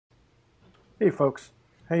Hey folks,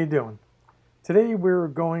 how you doing? Today we're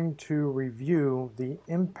going to review the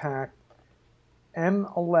Impact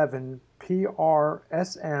M11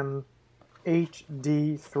 PRSM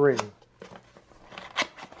HD3.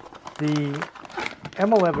 The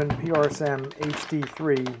M11 PRSM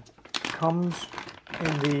HD3 comes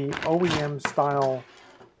in the OEM style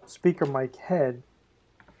speaker mic head,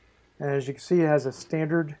 and as you can see it has a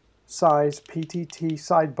standard size PTT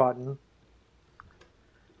side button.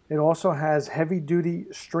 It also has heavy-duty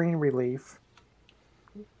strain relief,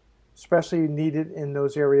 especially needed in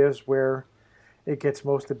those areas where it gets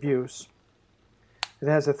most abuse. It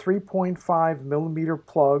has a 3.5 millimeter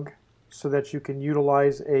plug so that you can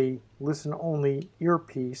utilize a listen-only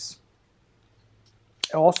earpiece.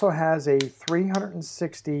 It also has a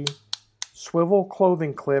 360 swivel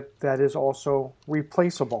clothing clip that is also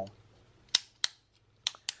replaceable.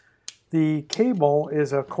 The cable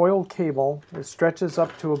is a coiled cable. It stretches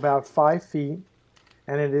up to about 5 feet,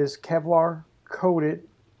 and it is Kevlar coated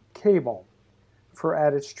cable for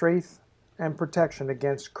added strength and protection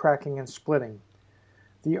against cracking and splitting.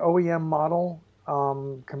 The OEM model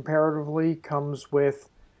comparatively comes with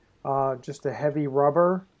just a heavy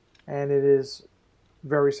rubber, and it is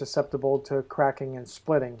very susceptible to cracking and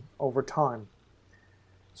splitting over time.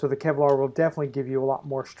 So the Kevlar will definitely give you a lot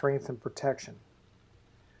more strength and protection.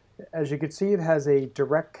 As you can see, it has a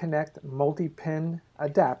direct connect multi-pin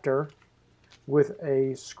adapter with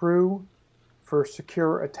a screw for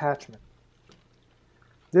secure attachment.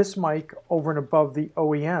 This mic, over and above the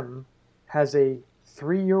OEM, has a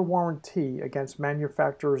 3-year warranty against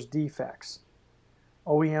manufacturer's defects.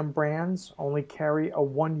 OEM brands only carry a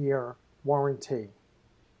 1-year warranty.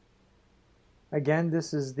 Again,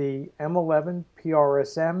 this is the M11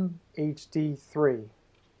 PRSM HD3.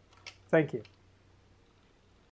 Thank you.